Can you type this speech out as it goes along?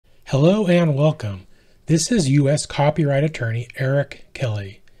Hello and welcome. This is U.S. copyright attorney Eric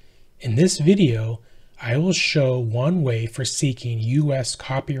Kelly. In this video, I will show one way for seeking U.S.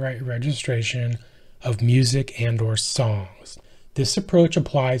 copyright registration of music and/or songs. This approach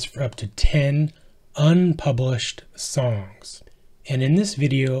applies for up to 10 unpublished songs. And in this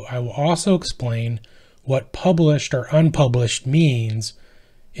video, I will also explain what published or unpublished means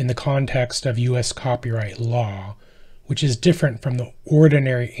in the context of U.S. copyright law, which is different from the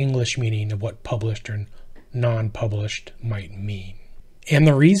ordinary English meaning of what published or non-published might mean. And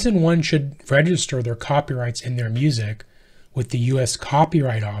the reason one should register their copyrights in their music with the U.S.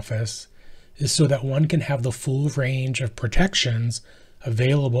 Copyright Office is so that one can have the full range of protections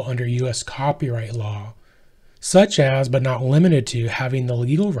available under U.S. copyright law, such as, but not limited to, having the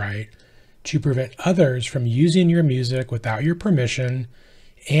legal right to prevent others from using your music without your permission,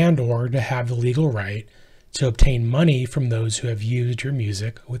 and/or to have the legal right to obtain money from those who have used your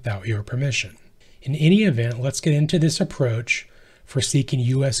music without your permission. In any event, let's get into this approach for seeking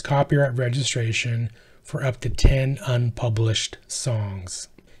U.S. copyright registration for up to 10 unpublished songs.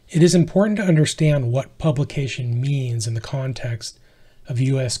 It is important to understand what publication means in the context of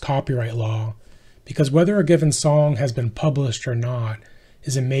U.S. copyright law, because whether a given song has been published or not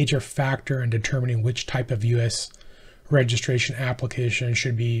is a major factor in determining which type of U.S. registration application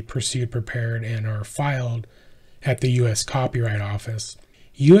should be pursued, prepared, and are filed at the U.S. Copyright Office.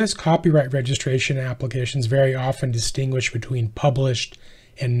 U.S. copyright registration applications very often distinguish between published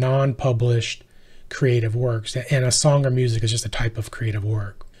and non-published creative works, and a song or music is just a type of creative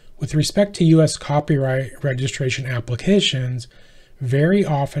work. With respect to U.S. copyright registration applications, very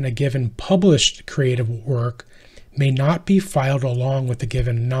often a given published creative work may not be filed along with the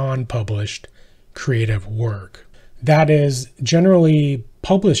given non-published creative work. That is, generally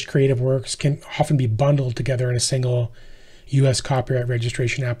published creative works can often be bundled together in a single U.S. copyright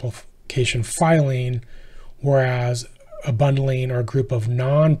registration application filing, whereas a bundling or a group of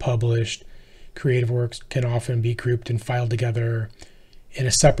non-published creative works can often be grouped and filed together in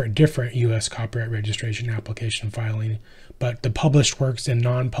a separate, different U.S. copyright registration application filing. But the published works and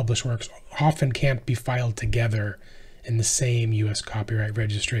non-published works often can't be filed together in the same U.S. copyright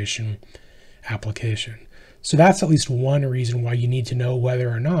registration application. So that's at least one reason why you need to know whether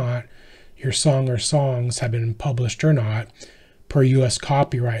or not your song or songs have been published or not per U.S.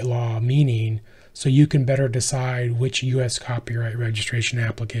 copyright law, meaning so you can better decide which U.S. copyright registration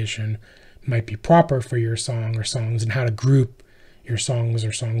application might be proper for your song or songs, and how to group your songs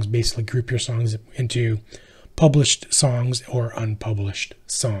or songs, basically group your songs into published songs or unpublished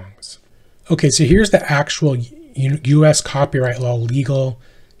songs. Okay, so here's the actual U.S. copyright law legal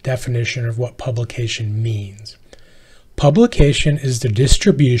definition of what publication means. Publication is the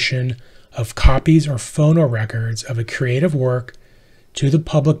distribution of copies or phonorecords of a creative work to the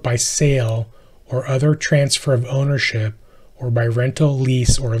public by sale or other transfer of ownership, or by rental,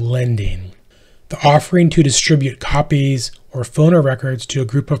 lease, or lending. The offering to distribute copies or phonorecords to a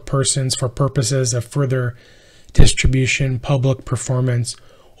group of persons for purposes of further distribution, public performance,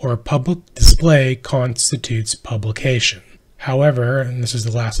 or public display constitutes publication. However, and this is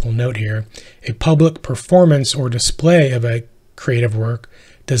the last little note here, a public performance or display of a creative work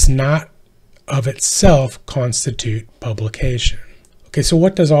does not of itself constitute publication. Okay, so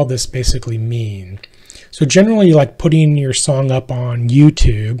what does all this basically mean? So generally, like putting your song up on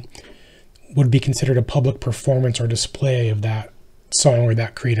YouTube would be considered a public performance or display of that song or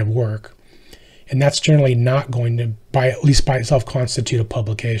that creative work. And that's generally not going to, at least by itself, constitute a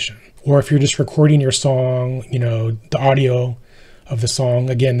publication. Or if you're just recording your song, the audio of the song,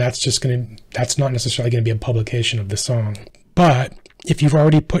 again, that's not necessarily going to be a publication of the song. But if you've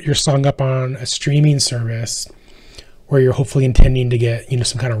already put your song up on a streaming service where you're hopefully intending to get,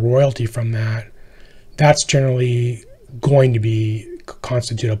 some kind of royalty from that, that's generally going to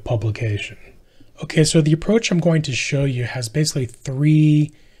constitute a publication. Okay, so the approach I'm going to show you has basically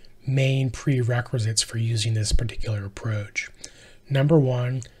three main prerequisites for using this particular approach. Number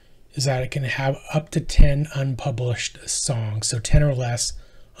one is that it can have up to 10 unpublished songs, so 10 or less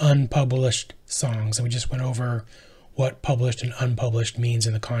unpublished songs. And we just went over what published and unpublished means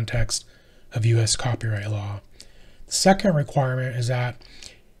in the context of U.S. copyright law. The second requirement is that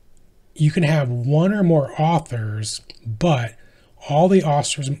you can have one or more authors, but all the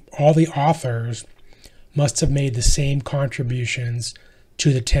authors must have made the same contributions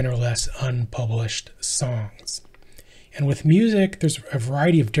to the 10 or less unpublished songs. And with music, there's a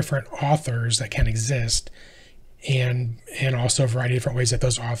variety of different authors that can exist, and also a variety of different ways that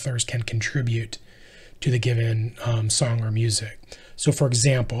those authors can contribute to the given song or music. So for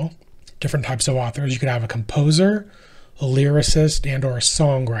example, different types of authors, you could have a composer, a lyricist, and or a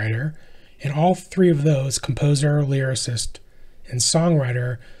songwriter. And all three of those, composer, lyricist, and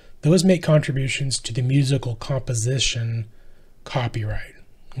songwriter, those make contributions to the musical composition copyright.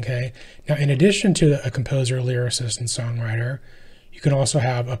 Okay. Now, in addition to a composer, lyricist, and songwriter, you can also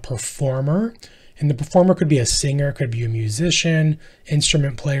have a performer. And the performer could be a singer, could be a musician,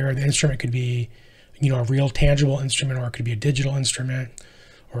 instrument player. The instrument could be, a real tangible instrument, or it could be a digital instrument,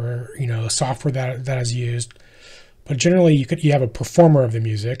 or, software that is used. But generally, you have a performer of the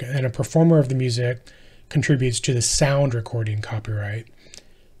music, and a performer of the music contributes to the sound recording copyright.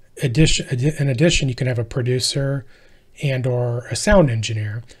 In addition, you can have a producer and or a sound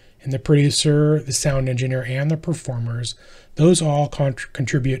engineer. And the producer, the sound engineer, and the performers, those all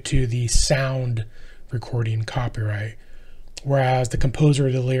contribute to the sound recording copyright. Whereas the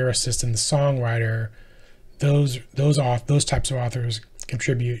composer, the lyricist, and the songwriter, those types of authors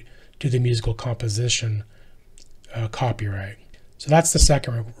contribute to the musical composition copyright. So that's the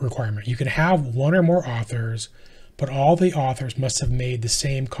second requirement. You can have one or more authors, but all the authors must have made the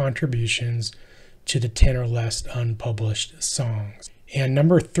same contributions to the 10 or less unpublished songs. And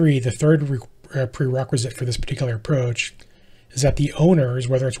number three, the third prerequisite for this particular approach, is that the owners,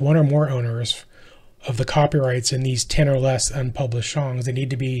 whether it's one or more owners of the copyrights in these 10 or less unpublished songs, they need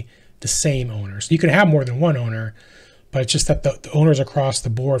to be the same owners. You can have more than one owner, but it's just that the owners across the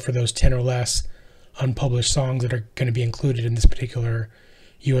board for those 10 or less unpublished songs that are going to be included in this particular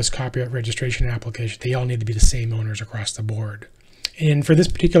U.S. copyright registration application, they all need to be the same owners across the board. And for this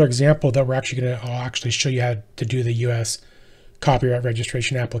particular example that I'll actually show you how to do the U.S. copyright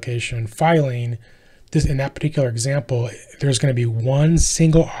registration application filing. In that particular example, there's going to be one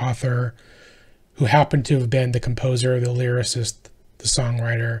single author who happened to have been the composer, the lyricist, the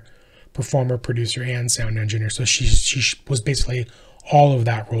songwriter, performer, producer, and sound engineer. So she was basically all of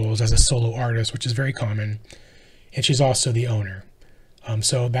that roles as a solo artist, which is very common. And she's also the owner.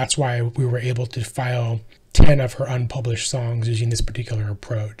 So that's why we were able to file 10 of her unpublished songs using this particular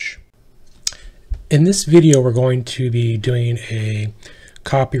approach. In this video, we're going to be doing a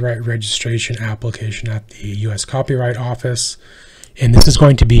copyright registration application at the U.S. Copyright Office. And this is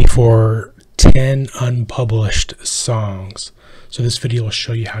going to be for 10 unpublished songs. So this video will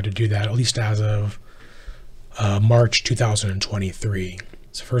show you how to do that, at least as of March 2023.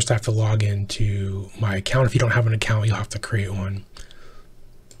 So first I have to log into my account. If you don't have an account, you'll have to create one.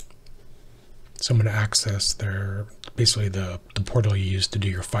 So I'm going to access basically the portal you use to do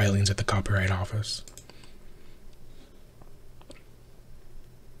your filings at the Copyright Office.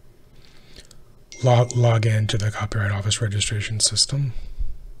 Log into the Copyright Office registration system.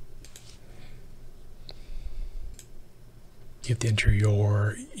 You have to enter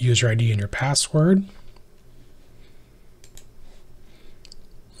your user ID and your password.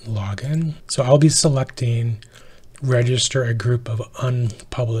 Log in. So I'll be selecting register a group of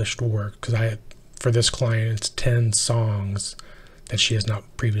unpublished work because for this client, it's 10 songs that she has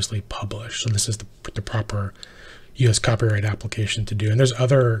not previously published. So this is the proper U.S. copyright application to do. And there's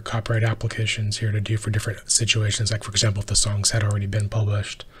other copyright applications here to do for different situations. Like, for example, if the songs had already been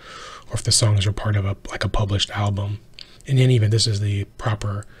published, or if the songs are part of a published album. In any event, this is the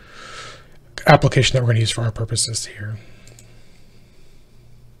proper application that we're going to use for our purposes here.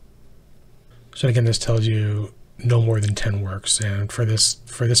 So again, this tells you no more than 10 works, and for this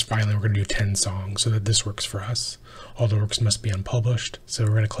filing, we're going to do 10 songs so that this works for us. All the works must be unpublished. So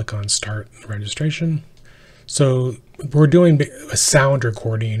we're going to click on Start Registration. So we're doing a sound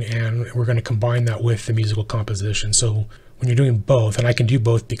recording, and we're going to combine that with the musical composition. So when you're doing both, and I can do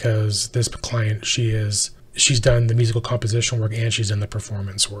both because this client, she's done the musical composition work and she's done the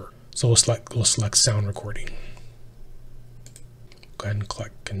performance work. So we'll select sound recording. Go ahead and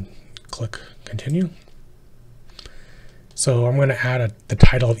click Continue. So I'm going to add the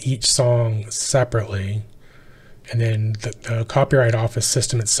title of each song separately, and then the Copyright Office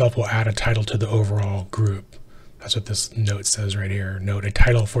system itself will add a title to the overall group. That's what this note says right here. Note, a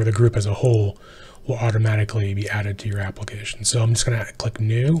title for the group as a whole will automatically be added to your application. So I'm just going to click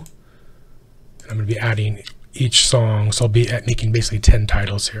New, and I'm going to be adding each song. So I'll be making basically 10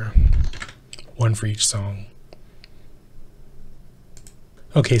 titles here, one for each song.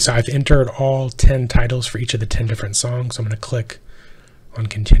 Okay, so I've entered all 10 titles for each of the 10 different songs. So I'm going to click on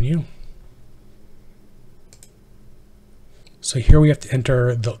Continue. So here we have to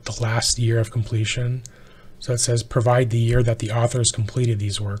enter the last year of completion. So it says provide the year that the authors completed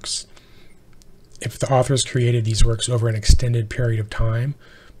these works. If the authors created these works over an extended period of time,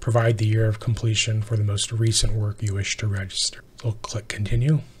 provide the year of completion for the most recent work you wish to register. So we'll click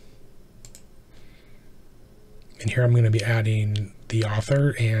Continue. And here I'm going to be adding the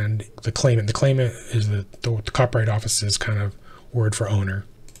author and the claimant. The claimant is the Copyright Office's kind of word for owner.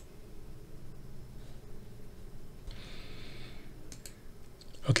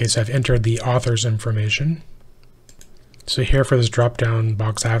 Okay, so I've entered the author's information. So here for this drop-down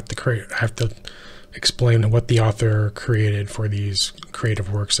box, I have to explain what the author created for these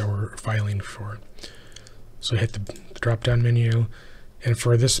creative works that we're filing for. So hit the drop-down menu, and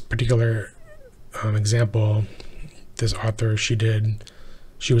for this particular example, this author, she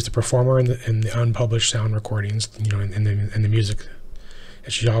was the performer in the unpublished sound recordings, you know, in the music,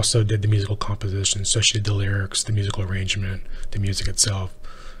 and she also did the musical composition. So she did the lyrics, the musical arrangement, the music itself,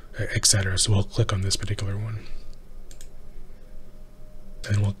 etc. So we'll click on this particular one,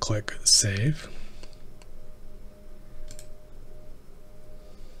 and we'll click Save.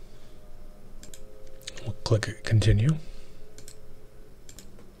 We'll click Continue.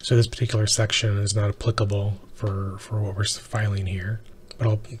 So this particular section is not applicable for what we're filing here,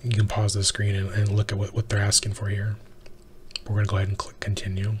 but you can pause the screen and look at what they're asking for here. We're going to go ahead and click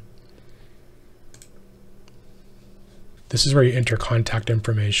Continue. This is where you enter contact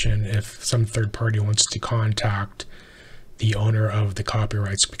information if some third party wants to contact the owner of the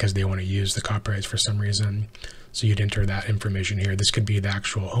copyrights because they want to use the copyrights for some reason. So you'd enter that information here. This could be the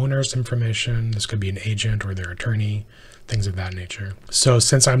actual owner's information. This could be an agent or their attorney, things of that nature. So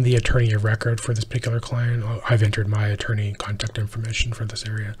since I'm the attorney of record for this particular client, I've entered my attorney contact information for this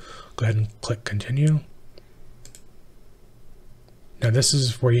area. Go ahead and click Continue. Now this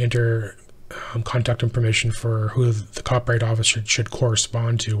is where you enter contact information for who the Copyright Office should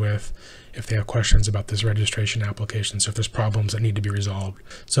correspond to with if they have questions about this registration application. So if there's problems that need to be resolved.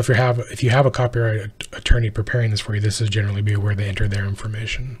 So if you have a copyright attorney preparing this for you, this is generally be where they enter their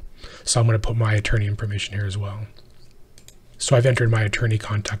information. So I'm going to put my attorney information here as well. So I've entered my attorney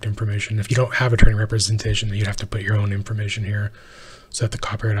contact information. If you don't have attorney representation, then you'd have to put your own information here so that the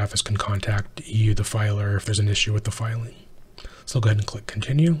Copyright Office can contact you, the filer, if there's an issue with the filing. So I'll go ahead and click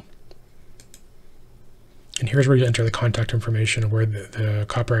Continue. And here's where you enter the contact information where the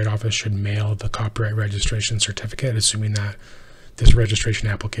Copyright Office should mail the copyright registration certificate, assuming that this registration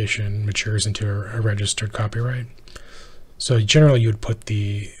application matures into a registered copyright. So generally you would put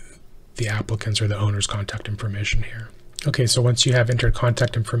the applicant's or the owner's contact information here. Okay, so once you have entered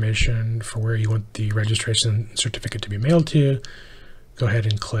contact information for where you want the registration certificate to be mailed to, go ahead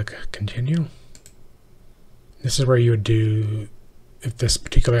and click Continue. This is where you would do if this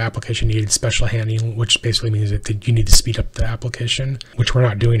particular application needed special handling, which basically means that you need to speed up the application, which we're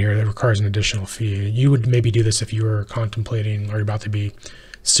not doing here. That requires an additional fee. You would maybe do this if you were contemplating or about to be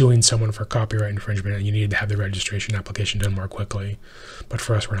suing someone for copyright infringement and you needed to have the registration application done more quickly. But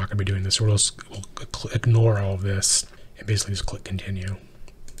for us, we're not going to be doing this. So we'll ignore all of this and basically just click Continue.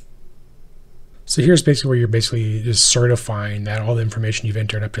 So here's basically where you're basically just certifying that all the information you've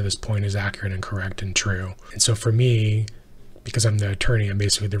entered up to this point is accurate and correct and true. And so for me, because I'm the attorney, I'm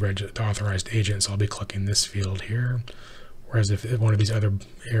basically the authorized agent, so I'll be clicking this field here. Whereas if one of these other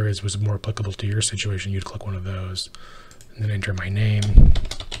areas was more applicable to your situation, you'd click one of those and then enter my name.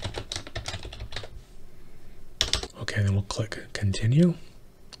 Okay, then we'll click Continue.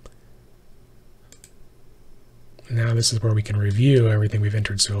 Now this is where we can review everything we've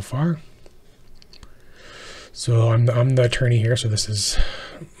entered so far. So I'm the attorney here, so this is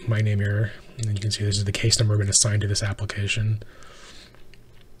my name here. And you can see this is the case number been assigned to this application.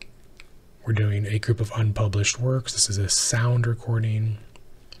 We're doing a group of unpublished works. This is a sound recording.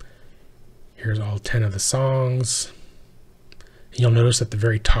 Here's all 10 of the songs. And you'll notice at the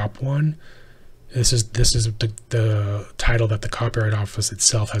very top one, this is the title that the Copyright Office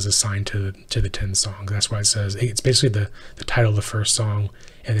itself has assigned to the 10 songs. That's why it says it's basically the title of the first song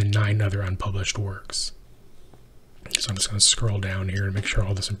and then 9 other unpublished works. So I'm just going to scroll down here to make sure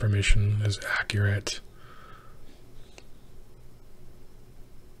all this information is accurate.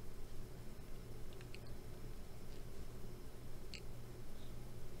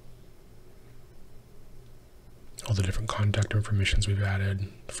 All the different contact informations we've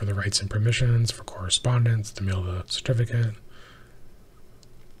added for the rights and permissions, for correspondence, to mail the certificate.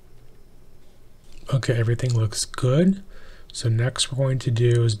 Okay, everything looks good. So next we're going to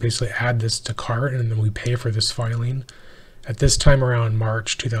do is basically add this to cart, and then we pay for this filing. At this time around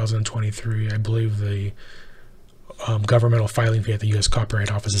March 2023, I believe the governmental filing fee at the U.S.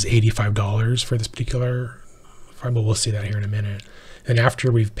 Copyright Office is $85 for this particular file, but we'll see that here in a minute. And after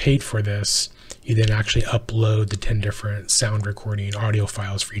we've paid for this, you then actually upload the 10 different sound recording audio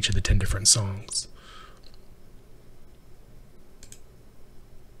files for each of the 10 different songs.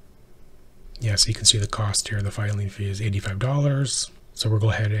 Yeah, so you can see the cost here. The filing fee is $85. So we'll go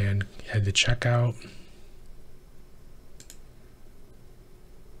ahead and head to checkout.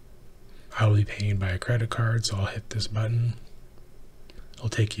 I will be paying by a credit card, so I'll hit this button. It'll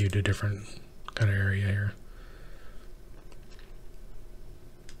take you to a different kind of area here.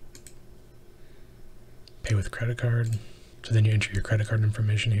 Pay with credit card. So then you enter your credit card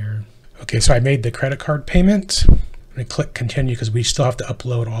information here. Okay, so I made the credit card payment. I'm going to click continue because we still have to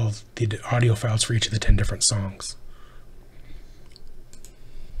upload all of the audio files for each of the 10 different songs.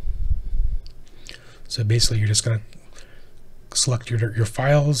 So basically you're just going to select your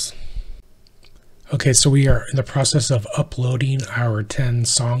files. Okay, so we are in the process of uploading our 10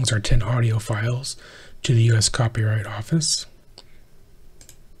 songs, our 10 audio files to the US Copyright Office.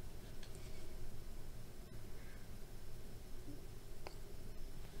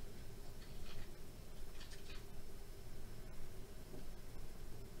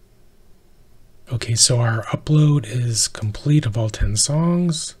 Okay, so our upload is complete of all 10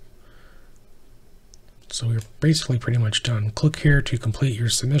 songs. So we're basically pretty much done. Click here to complete your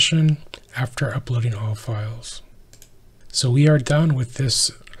submission after uploading all files. So we are done with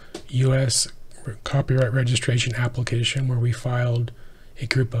this US copyright registration application where we filed a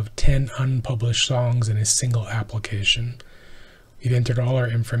group of 10 unpublished songs in a single application. We've entered all our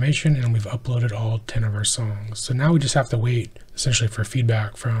information and we've uploaded all 10 of our songs. So now we just have to wait essentially for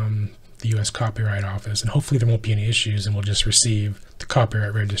feedback from the US Copyright Office, and hopefully there won't be any issues and we'll just receive the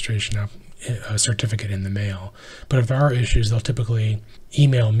copyright registration certificate in the mail. But if there are issues, they'll typically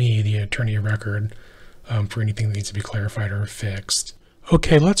email me, the attorney of record, for anything that needs to be clarified or fixed.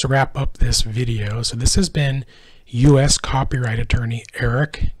 Okay, let's wrap up this video. So this has been US copyright attorney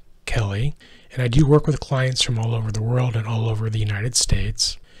Eric Kelly, and I do work with clients from all over the world and all over the United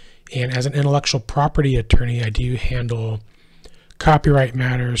States. And as an intellectual property attorney, I do handle copyright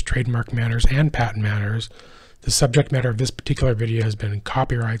matters, trademark matters, and patent matters. The subject matter of this particular video has been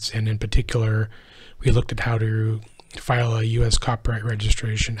copyrights, and in particular, we looked at how to file a U.S. copyright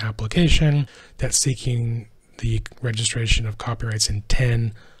registration application that's seeking the registration of copyrights in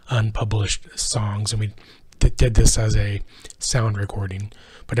 10 unpublished songs, and we did this as a sound recording.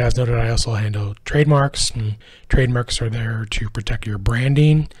 But as noted, I also handle trademarks, and trademarks are there to protect your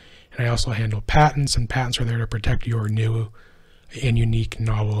branding, and I also handle patents, and patents are there to protect your new and unique,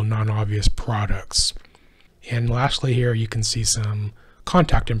 novel, non-obvious products. And lastly here, you can see some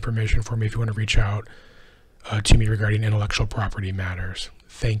contact information for me if you want to reach out to me regarding intellectual property matters.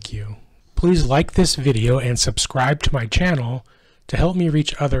 Thank you. Please like this video and subscribe to my channel to help me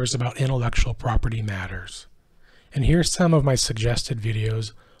reach others about intellectual property matters. And here's some of my suggested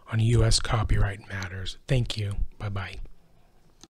videos on U.S. copyright matters. Thank you. Bye-bye.